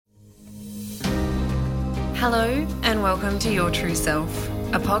Hello and welcome to Your True Self,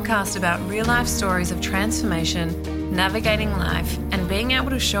 a podcast about real life stories of transformation, navigating life, and being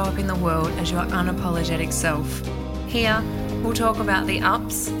able to show up in the world as your unapologetic self. Here, we'll talk about the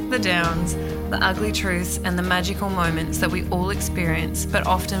ups, the downs, the ugly truths, and the magical moments that we all experience but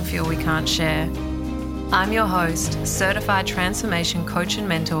often feel we can't share. I'm your host, certified transformation coach and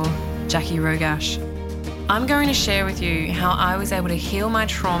mentor, Jackie Rogash. I'm going to share with you how I was able to heal my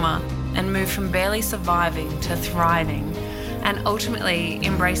trauma and move from barely surviving to thriving, and ultimately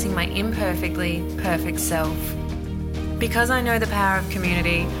embracing my imperfectly perfect self. Because I know the power of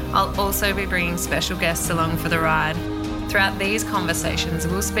community, I'll also be bringing special guests along for the ride. Throughout these conversations,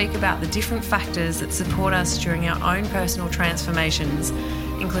 we'll speak about the different factors that support us during our own personal transformations,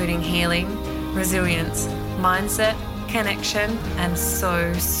 including healing, resilience, mindset, connection, and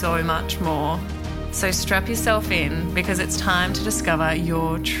so much more. So strap yourself in because it's time to discover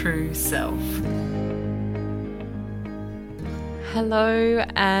your true self. Hello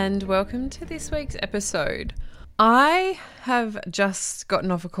and welcome to this week's episode. I have just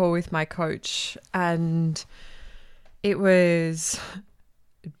gotten off a call with my coach and it was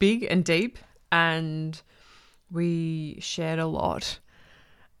big and deep and we shared a lot.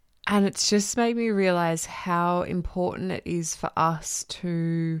 And it's just made me realize how important it is for us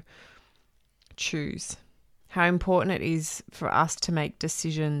to choose, how important it is for us to make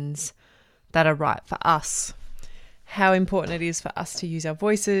decisions that are right for us, how important it is for us to use our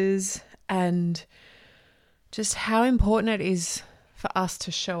voices, and just how important it is for us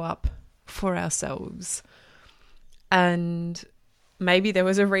to show up for ourselves. And maybe there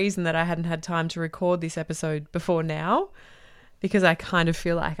was a reason that I hadn't had time to record this episode before now, because I kind of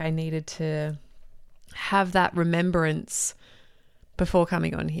feel like I needed to have that remembrance before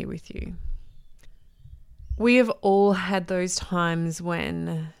coming on here with you. We have all had those times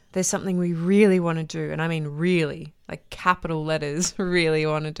when there's something we really want to do, and I mean really, like capital letters, really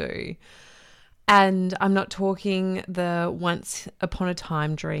want to do. And I'm not talking the once upon a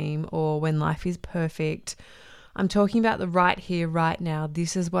time dream or when life is perfect. I'm talking about the right here, right now.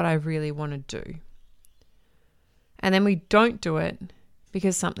 This is what I really want to do. And then we don't do it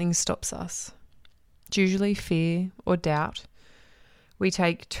because something stops us. It's usually fear or doubt. We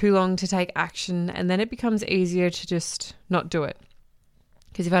take too long to take action, and then it becomes easier to just not do it.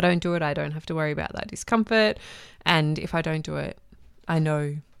 Because if I don't do it, I don't have to worry about that discomfort. And if I don't do it, I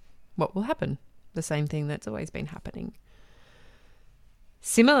know what will happen. The same thing that's always been happening.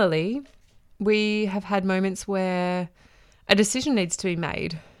 Similarly, we have had moments where a decision needs to be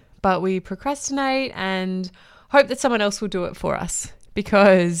made, but we procrastinate and hope that someone else will do it for us.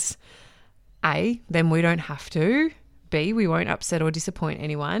 Because A, then we don't have to. B, we won't upset or disappoint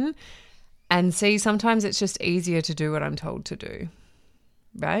anyone. And C, sometimes it's just easier to do what I'm told to do,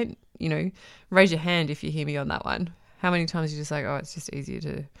 right? You know, raise your hand if you hear me on that one. How many times you're just like, oh, it's just easier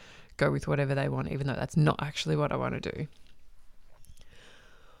to go with whatever they want, even though that's not actually what I want to do.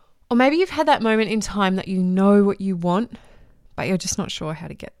 Or maybe you've had that moment in time that you know what you want, but you're just not sure how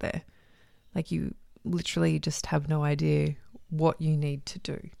to get there. Like you literally just have no idea what you need to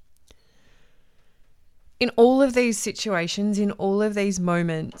do. In all of these situations, in all of these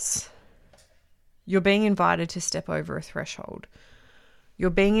moments, you're being invited to step over a threshold. You're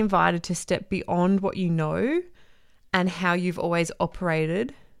being invited to step beyond what you know and how you've always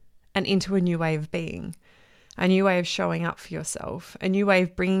operated and into a new way of being, a new way of showing up for yourself, a new way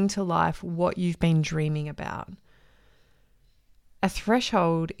of bringing to life what you've been dreaming about. A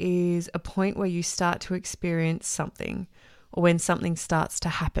threshold is a point where you start to experience something or when something starts to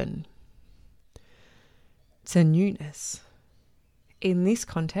happen. It's a newness. In this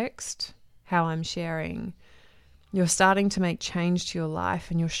context, how I'm sharing, you're starting to make change to your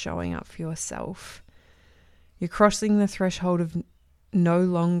life and you're showing up for yourself. You're crossing the threshold of no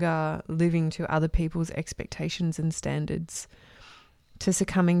longer living to other people's expectations and standards, to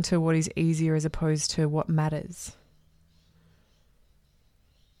succumbing to what is easier as opposed to what matters.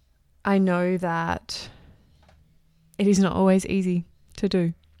 I know that it is not always easy to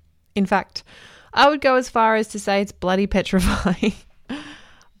do. In fact, I would go as far as to say it's bloody petrifying.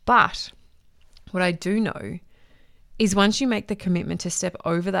 But what I do know is once you make the commitment to step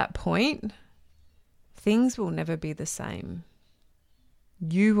over that point, things will never be the same.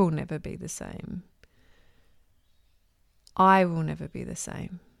 You will never be the same. I will never be the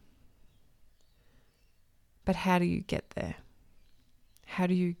same. But how do you get there? How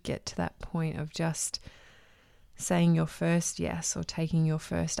do you get to that point of just saying your first yes or taking your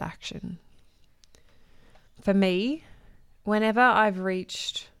first action? For me, whenever I've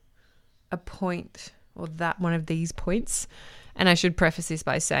reached a point or that one of these points And I should preface this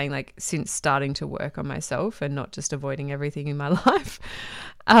by saying, like, since starting to work on myself and not just avoiding everything in my life,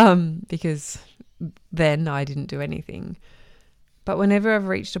 because then I didn't do anything. But whenever I've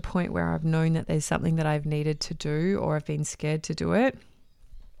reached a point where I've known that there's something that I've needed to do or I've been scared to do it,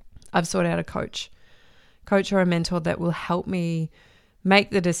 I've sought out a coach or a mentor that will help me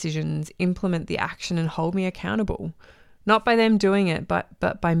make the decisions, implement the action, and hold me accountable. Not by them doing it,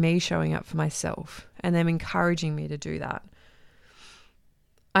 but by me showing up for myself and them encouraging me to do that.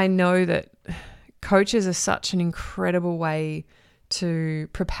 I know that coaches are such an incredible way to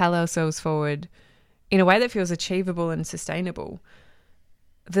propel ourselves forward in a way that feels achievable and sustainable.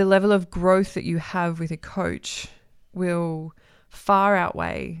 The level of growth that you have with a coach will far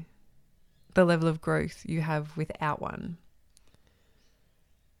outweigh the level of growth you have without one.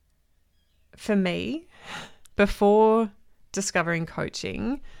 For me, before discovering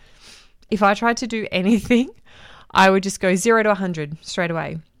coaching, if I tried to do anything, I would just go 0 to 100 straight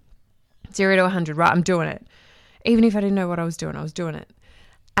away. 0 to 100, right? I'm doing it. Even if I didn't know what I was doing it.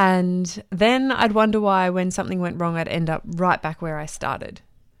 And then I'd wonder why when something went wrong, I'd end up right back where I started.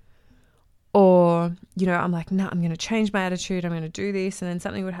 Or, I'm like, I'm going to change my attitude. I'm going to do this. And then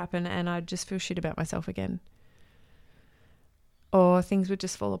something would happen and I'd just feel shit about myself again. Or things would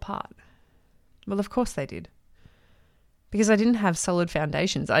just fall apart. Well, of course they did. Because I didn't have solid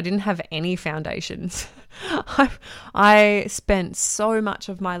foundations. I didn't have any foundations. I spent so much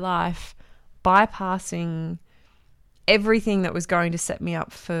of my life bypassing everything that was going to set me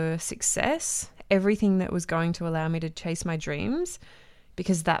up for success, everything that was going to allow me to chase my dreams,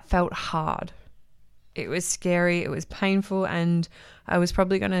 because that felt hard. It was scary, it was painful, and I was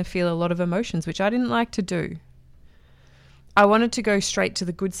probably going to feel a lot of emotions, which I didn't like to do. I wanted to go straight to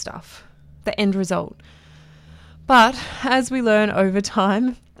the good stuff, the end result. But as we learn over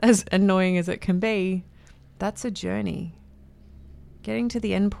time, as annoying as it can be, that's a journey. Getting to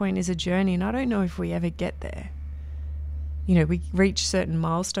the end point is a journey, and I don't know if we ever get there. We reach certain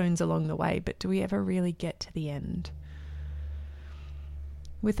milestones along the way, but do we ever really get to the end?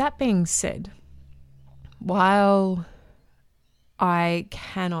 With that being said, while I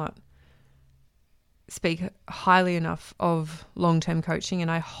cannot speak highly enough of long-term coaching, and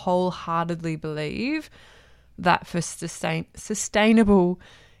I wholeheartedly believe that for sustainable,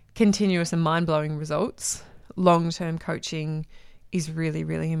 continuous and mind-blowing results, long-term coaching is really,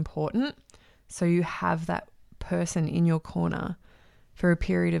 really important. So you have that person in your corner for a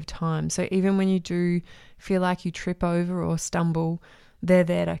period of time. So even when you do feel like you trip over or stumble, they're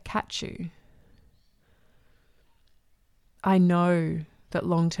there to catch you. I know that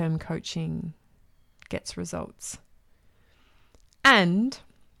long-term coaching gets results. And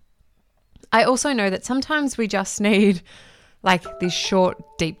I also know that sometimes we just need like this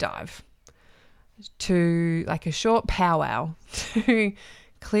short deep dive to like a short powwow to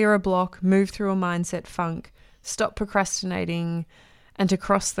clear a block, move through a mindset funk, stop procrastinating, and to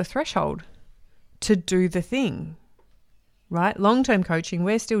cross the threshold to do the thing, right? Long-term coaching,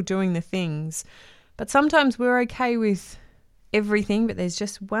 we're still doing the things, but sometimes we're okay with everything, but there's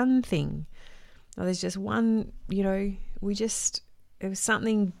just one thing, or there's just one, it was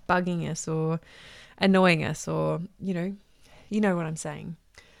something bugging us or annoying us, or, you know what I'm saying.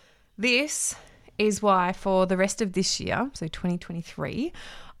 This is why for the rest of this year, so 2023,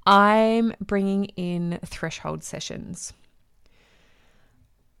 I'm bringing in threshold sessions.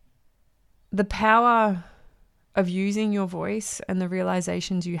 The power of using your voice and the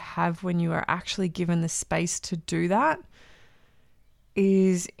realizations you have when you are actually given the space to do that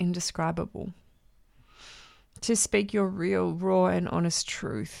is indescribable. To speak your real, raw and honest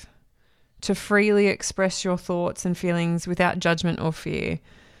truth. To freely express your thoughts and feelings without judgment or fear.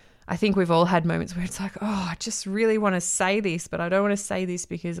 I think we've all had moments where it's like, I just really want to say this, but I don't want to say this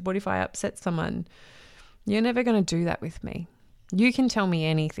because what if I upset someone? You're never going to do that with me. You can tell me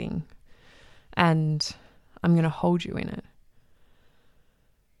anything and I'm going to hold you in it.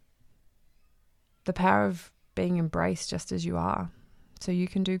 The power of being embraced just as you are, so you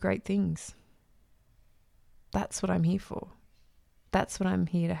can do great things. That's what I'm here for. That's what I'm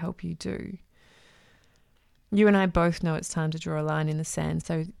here to help you do. You and I both know it's time to draw a line in the sand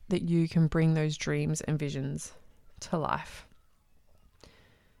so that you can bring those dreams and visions to life.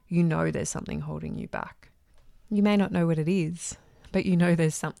 You know there's something holding you back. You may not know what it is, but you know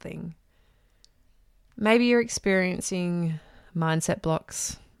there's something. Maybe you're experiencing mindset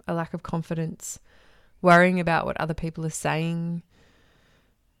blocks, a lack of confidence, worrying about what other people are saying,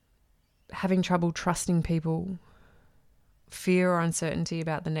 having trouble trusting people, fear or uncertainty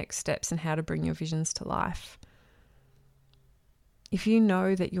about the next steps and how to bring your visions to life. If you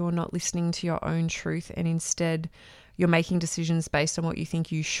know that you're not listening to your own truth and instead You're making decisions based on what you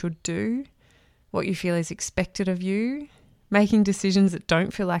think you should do, what you feel is expected of you, making decisions that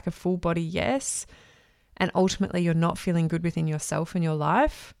don't feel like a full body yes, and ultimately you're not feeling good within yourself and your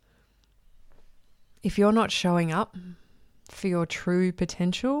life. If you're not showing up for your true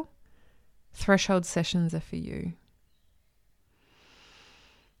potential, threshold sessions are for you.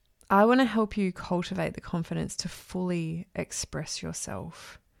 I want to help you cultivate the confidence to fully express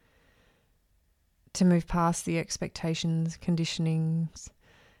yourself, to move past the expectations, conditionings,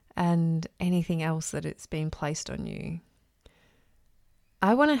 and anything else that it's been placed on you.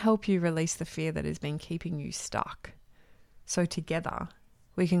 I want to help you release the fear that has been keeping you stuck. So together,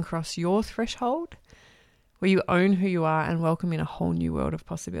 we can cross your threshold where you own who you are and welcome in a whole new world of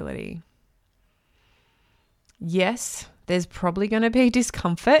possibility. Yes, there's probably going to be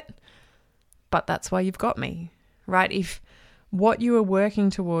discomfort, but that's why you've got me, right? If what you were working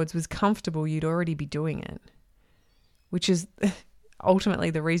towards was comfortable, you'd already be doing it, which is ultimately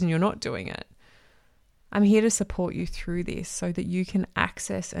the reason you're not doing it. I'm here to support you through this so that you can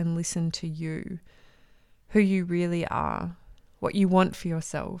access and listen to you, who you really are, what you want for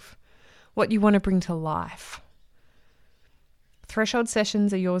yourself, what you want to bring to life. Threshold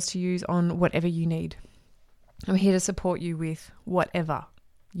sessions are yours to use on whatever you need. I'm here to support you with whatever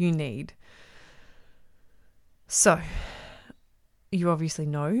you need. So, you obviously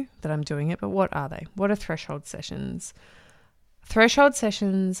know that I'm doing it, but what are they? What are threshold sessions? Threshold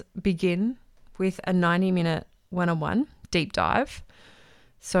sessions begin with a 90-minute one-on-one deep dive.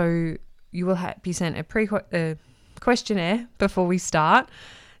 So you will be sent a questionnaire before we start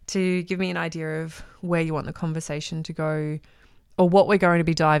to give me an idea of where you want the conversation to go or what we're going to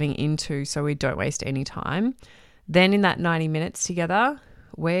be diving into so we don't waste any time. Then in that 90 minutes together,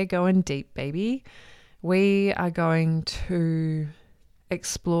 we're going deep, baby. We are going to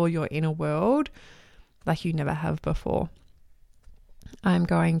explore your inner world like you never have before. I'm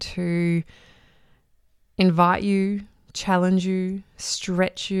going to invite you, challenge you,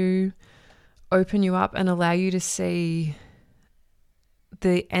 stretch you, open you up and allow you to see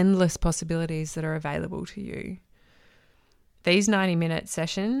the endless possibilities that are available to you. These 90-minute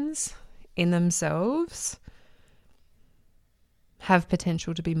sessions in themselves have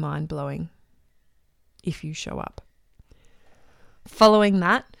potential to be mind-blowing if you show up. Following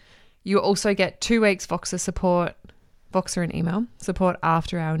that, you also get 2 weeks Voxer support, Voxer and email support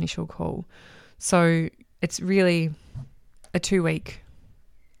after our initial call. So it's really a 2-week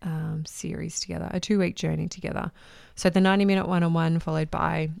series together, a 2-week journey together. So the 90-minute one-on-one followed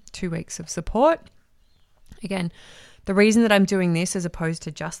by 2 weeks of support. Again, the reason that I'm doing this as opposed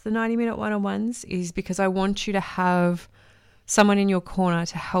to just the 90-minute one-on-ones is because I want you to have someone in your corner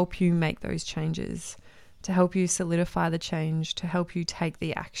to help you make those changes, to help you solidify the change, to help you take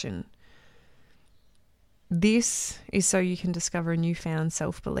the action. This is so you can discover a newfound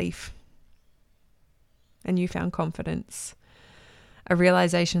self-belief, a newfound confidence, a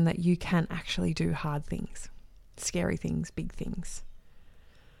realization that you can actually do hard things, scary things, big things.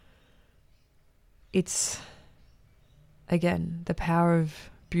 It's, again, the power of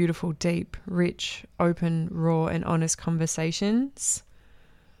beautiful, deep, rich, open, raw, and honest conversations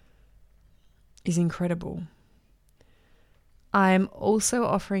is incredible. I'm also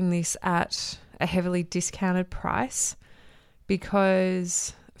offering this at a heavily discounted price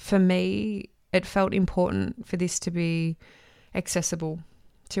because for me, it felt important for this to be accessible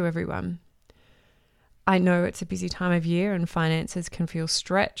to everyone. I know it's a busy time of year and finances can feel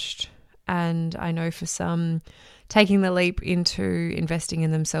stretched. And I know for some, taking the leap into investing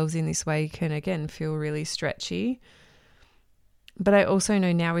in themselves in this way can, again, feel really stretchy. But I also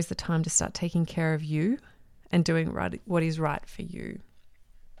know now is the time to start taking care of you and doing what is right for you.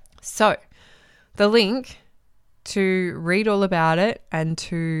 So the link to read all about it and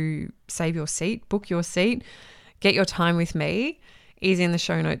to save your seat, book your seat, get your time with me is in the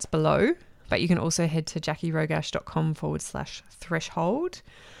show notes below. But you can also head to JackieRogash.com/threshold.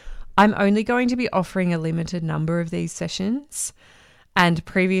 I'm only going to be offering a limited number of these sessions. And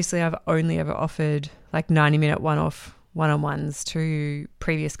previously I've only ever offered like 90-minute one-off one-on-ones to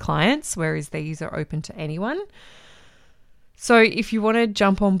previous clients, whereas these are open to anyone. So if you want to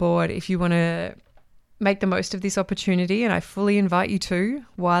jump on board, if you want to make the most of this opportunity, and I fully invite you to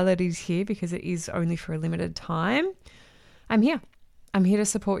while it is here because it is only for a limited time, I'm here. I'm here to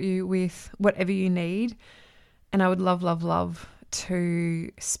support you with whatever you need. And I would love, love, love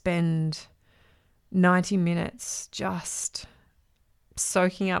to spend 90 minutes just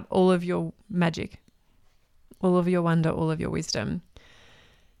soaking up all of your magic, all of your wonder, all of your wisdom.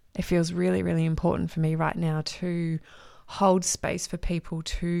 It feels really, really important for me right now to hold space for people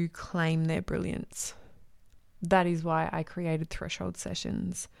to claim their brilliance, That is why I created Threshold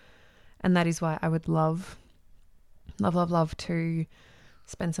Sessions. And that is why I would love to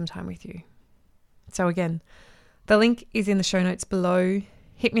spend some time with you. So again, the link is in the show notes below.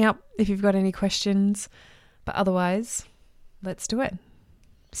 Hit me up if you've got any questions. But otherwise, let's do it.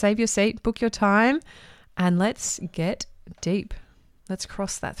 Save your seat, book your time, and let's get deep. Let's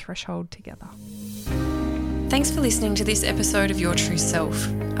cross that threshold together. Thanks for listening to this episode of Your True Self.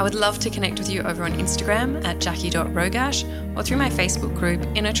 I would love to connect with you over on Instagram at jackie.rogash or through my Facebook group,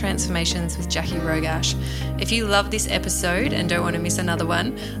 Inner Transformations with Jackie Rogash. If you love this episode and don't want to miss another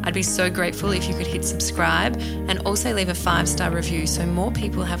one, I'd be so grateful if you could hit subscribe and also leave a 5-star review so more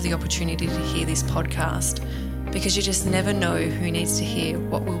people have the opportunity to hear this podcast, because you just never know who needs to hear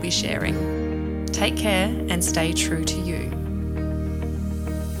what we'll be sharing. Take care and stay true to you.